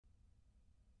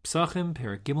Pesachim,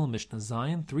 Perek Gimel, Mishnah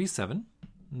Zayin 3:7.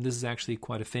 This is actually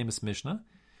quite a famous Mishnah.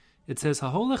 It says,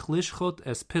 Haholech lishchot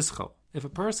es pischo. If a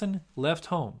person left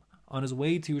home on his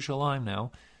way to Yerushalayim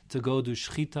now to go do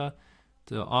shchita,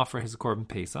 to offer his korban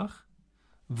Pesach,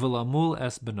 v'lamul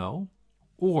es beno,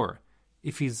 or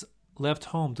if he's left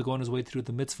home to go on his way to do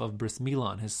the mitzvah of bris milah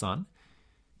on his son,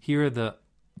 here the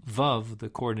vav, the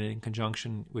coordinating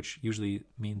conjunction, which usually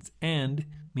means and,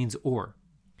 means or.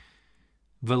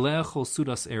 V'le'echol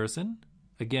sudas erison,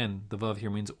 again, the vav here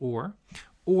means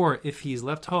or if he's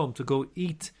left home to go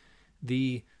eat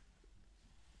the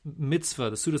mitzvah,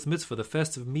 the sudas mitzvah, the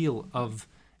festive meal of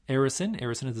erison.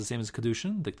 Erison is the same as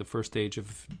kedushin, like the first stage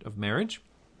of marriage.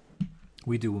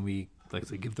 We do when we like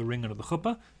to give the ring under the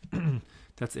chuppah.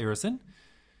 That's erison.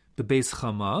 The beis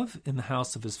chamav, in the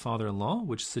house of his father-in-law,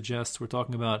 which suggests we're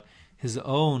talking about his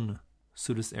own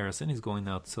sudas erison. He's going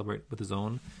now to celebrate with his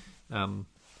own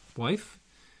wife.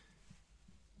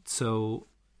 So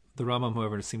the Rambam,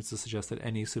 however, seems to suggest that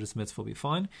any sudas mitzvah will be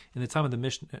fine. In the time of the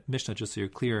Mishnah, just so you're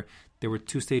clear, there were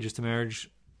two stages to marriage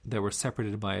that were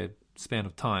separated by a span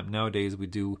of time. Nowadays, we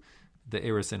do the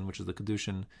erison, which is the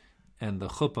kedushin, and the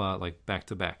chuppah like back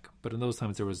to back. But in those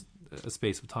times, there was a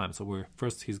space of time. So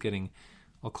he's getting,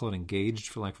 I'll call it engaged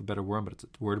for lack of a better word,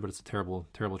 but it's a terrible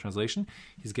translation.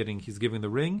 He's giving the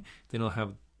ring. Then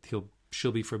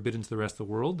she'll be forbidden to the rest of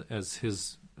the world as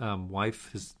his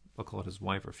wife, I'll call it his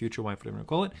wife or future wife, whatever you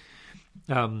call it.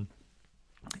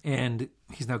 And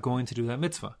he's now going to do that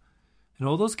mitzvah. In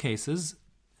all those cases,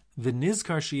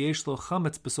 v'nizkar sheyesh lo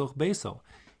chametz b'soch beso.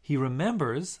 He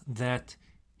remembers that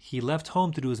he left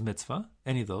home to do his mitzvah,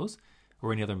 any of those,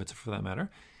 or any other mitzvah for that matter.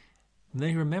 And then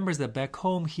he remembers that back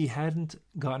home he hadn't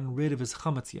gotten rid of his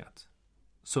chametz yet.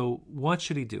 So what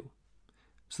should he do?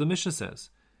 So the Mishnah says,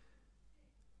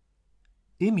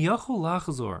 Im yachol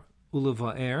lachzor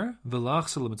uleva'er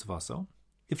v'lachzor l'mitzvaso.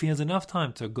 If he has enough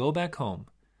time to go back home,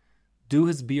 do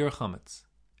his biur chametz,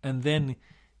 and then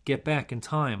get back in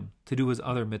time to do his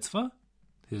other mitzvah,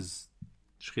 his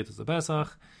shchitas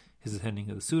Pesach, his attending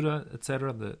of the Suda,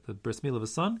 etc., the bris milah of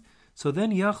his son. So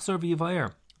then yachzor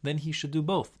v'yivaer. Then he should do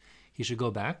both. He should go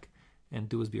back and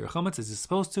do his biur chametz as he's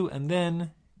supposed to, and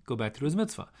then go back to do his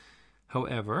mitzvah.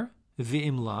 However,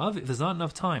 v'im lav, if there's not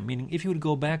enough time, meaning if he would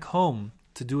go back home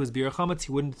to do his biur chametz,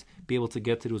 he wouldn't be able to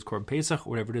get to do his korban Pesach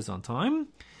or whatever it is on time.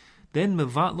 Then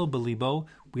mevatlo belibo,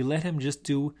 we let him just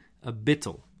do a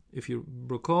bittul. If you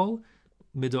recall,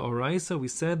 midoraisa, we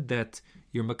said that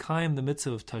you're makayim the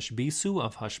mitzvah of tashbisu,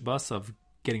 of hashbas, of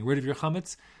getting rid of your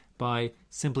chametz, by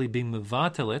simply being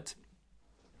mevatelit,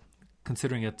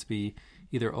 considering it to be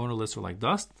either ownerless or like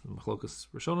dust. Machlokas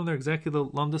Rishonim there, exactly the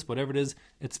lamdus, whatever it is,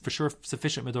 it's for sure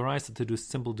sufficient midoraisa to do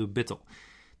bittul.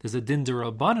 There's a din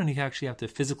d'Rabbanan, you actually have to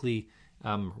physically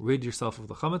rid yourself of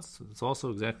the chametz. It's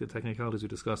also exactly the technicalities we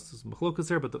discussed as machlokas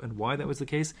there, and why that was the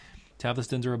case, to have this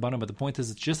din d'Rabbanan. But the point is,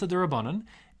 it's just a d'Rabbanan,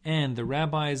 and the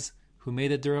rabbis who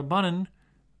made it d'Rabbanan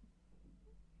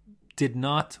did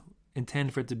not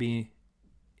intend for it to be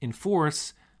in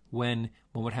force when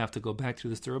one would have to go back to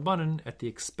this d'Rabbanan at the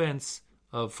expense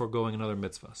of foregoing another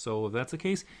mitzvah. So if that's the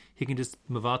case, he can just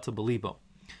mavata belibo.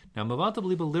 Now, mavata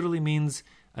belibo literally means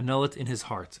annul it in his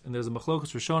heart. And there's a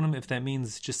machlokas rishonim if that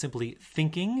means just simply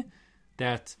thinking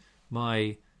that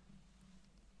my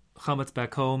chametz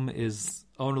back home is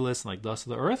ownerless and like dust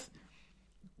of the earth,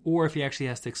 or if he actually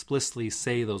has to explicitly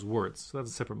say those words. So that's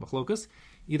a separate machlokas.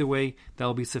 Either way, that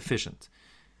will be sufficient.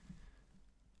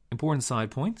 Important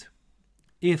side point.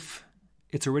 If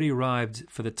it's already arrived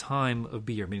for the time of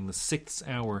biur, meaning the 6th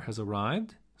hour has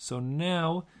arrived, so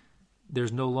now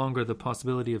there's no longer the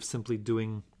possibility of simply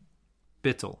doing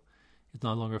bittul. It's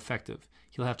no longer effective.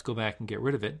 He'll have to go back and get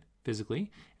rid of it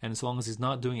physically, and as long as he's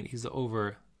not doing it, he's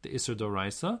over the Isser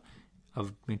Doraisa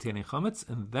of maintaining chametz,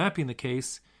 and that being the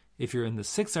case, if you're in the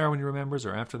 6th hour when he remembers,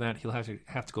 or after that, he'll have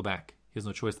to go back. He has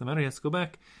no choice in the matter, he has to go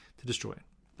back to destroy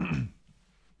it.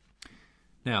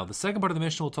 Now, the second part of the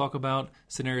Mishnah will talk about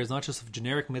scenarios not just of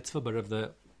generic mitzvah, but of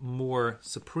the more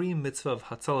supreme mitzvah of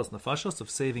hatzalas nefashos, of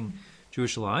saving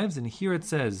Jewish lives. And here it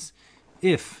says,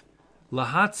 if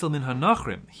lahatzel min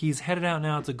hanachrim, he's headed out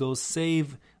now to go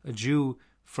save a Jew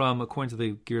from, according to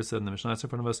the girsa in the Mishnah in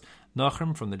front of us,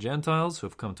 nachrim, from the Gentiles who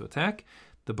have come to attack.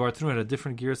 The Bartanu had a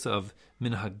different girsa of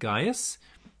min hagayas.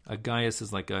 A gaius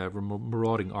is like a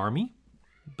marauding army,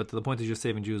 but to the point that you're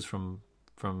saving Jews from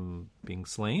being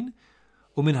slain.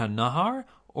 Umin ha-nahar,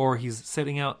 or he's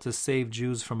setting out to save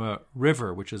Jews from a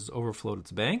river which has overflowed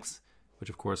its banks, which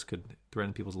of course could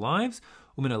threaten people's lives.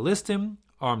 Umin ha-listim,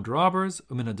 armed robbers.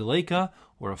 Umin ha-deleka,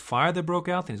 or a fire that broke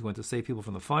out, and he's going to save people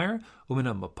from the fire. Umin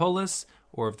ha-mapolis,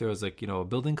 or if there was a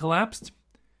building collapsed.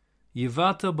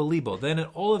 Yivata belibo. Then at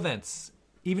all events,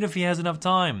 even if he has enough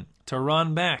time to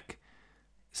run back,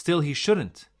 still he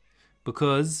shouldn't,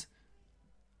 because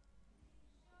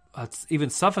even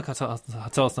Safek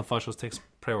Hatzalas Nafashos takes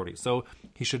priority. So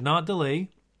he should not delay.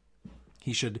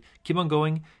 He should keep on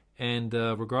going, and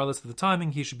regardless of the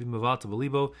timing, he should be Mavata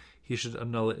belibo. He should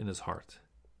annul it in his heart.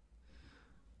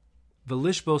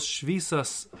 Velishbos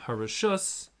shvisas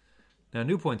harashus. Now,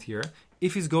 new point here.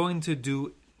 If he's going to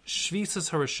do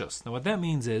shvisas harashus, now what that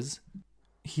means is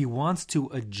he wants to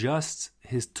adjust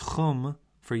his tchum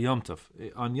for Yom Tov.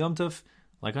 On Yom Tov,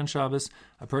 like on Shabbos,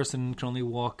 a person can only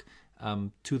walk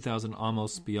 2,000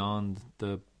 amos beyond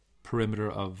the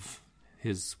perimeter of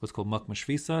his what's called Makma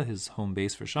Shvisa, his home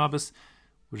base for Shabbos,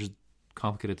 which is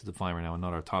complicated to define right now and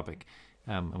not our topic.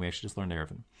 And we actually just learned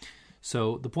Erevin.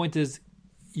 So the point is,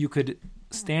 you could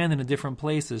stand in a different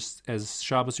place as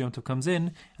Shabbos Yom Tov comes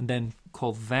in, and then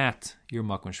call that your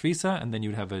Makma Shvisa, and then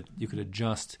you could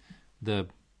adjust the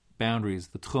boundaries,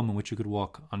 the tchum in which you could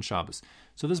walk on Shabbos.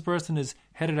 So this person is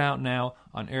headed out now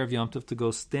on Erev Yom Tov to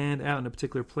go stand out in a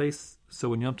particular place. So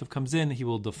when Yom Tov comes in, he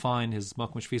will define his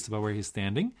Makma Shvisa by where he's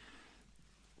standing,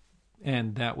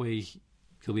 and that way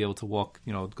he'll be able to walk,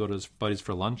 go to his buddies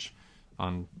for lunch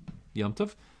on Yom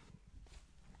Tov.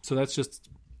 So that's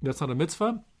not a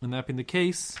mitzvah, and that being the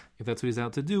case, if that's what he's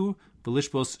out to do,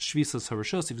 Belishbos Shvisas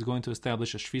Harashos, if he's going to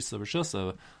establish a Shvisas Harashos,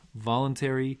 a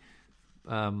voluntary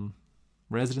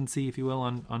residency, if you will,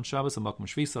 on Shabbos, a Makma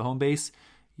Shvisa, home base,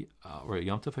 or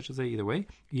Yom Tov, I should say, either way,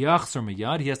 Yachzor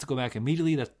Miyad, he has to go back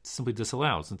immediately. That's simply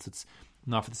disallowed, since it's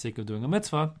not for the sake of doing a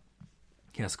mitzvah.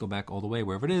 He has to go back all the way,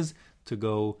 wherever it is, to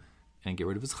go and get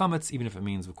rid of his chametz, even if it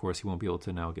means, of course, he won't be able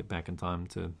to now get back in time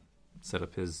to set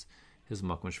up his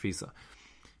Makma Shvisa.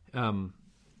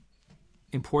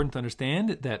 Important to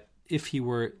understand that if he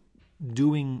were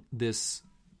doing this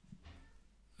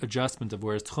adjustment of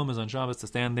where his tchum is on Shabbos, to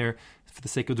stand there for the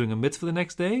sake of doing a mitzvah the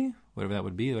next day, whatever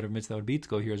mitzvah that would be, to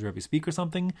go hear his Rebbe speak or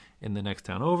something in the next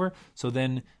town over, so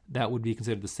then that would be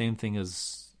considered the same thing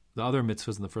as the other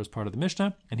mitzvahs in the first part of the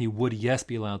Mishnah, and he would, yes,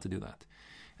 be allowed to do that.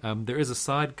 There is a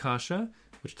side kasha,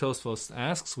 which Tosfos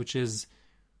asks, which is,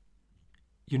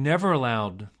 you're never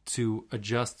allowed to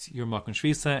adjust your Makma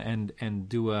Shvisa and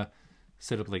do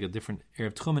set up like a different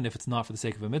Erev Tchumen if it's not for the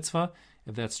sake of a mitzvah.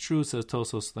 If that's true, says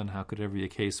Tosos, then how could it ever be a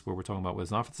case where we're talking about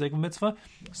what's not for the sake of a mitzvah?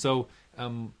 So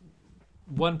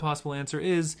one possible answer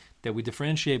is that we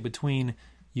differentiate between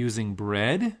using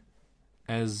bread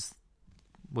as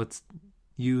what's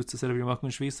used to set up your Makma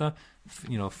Shvisa,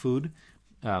 food,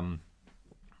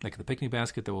 like the picnic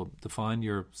basket that will define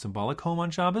your symbolic home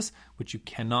on Shabbos, which you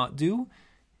cannot do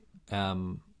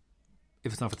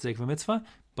if it's not for the sake of a mitzvah.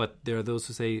 But there are those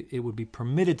who say it would be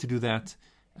permitted to do that,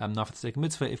 not for the sake of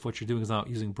mitzvah, if what you're doing is not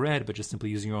using bread, but just simply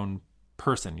using your own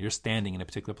person. You're standing in a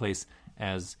particular place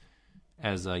as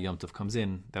Yom Tov comes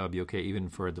in. That would be okay, even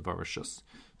for a Devar Rishus.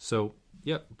 So,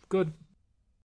 yeah, good.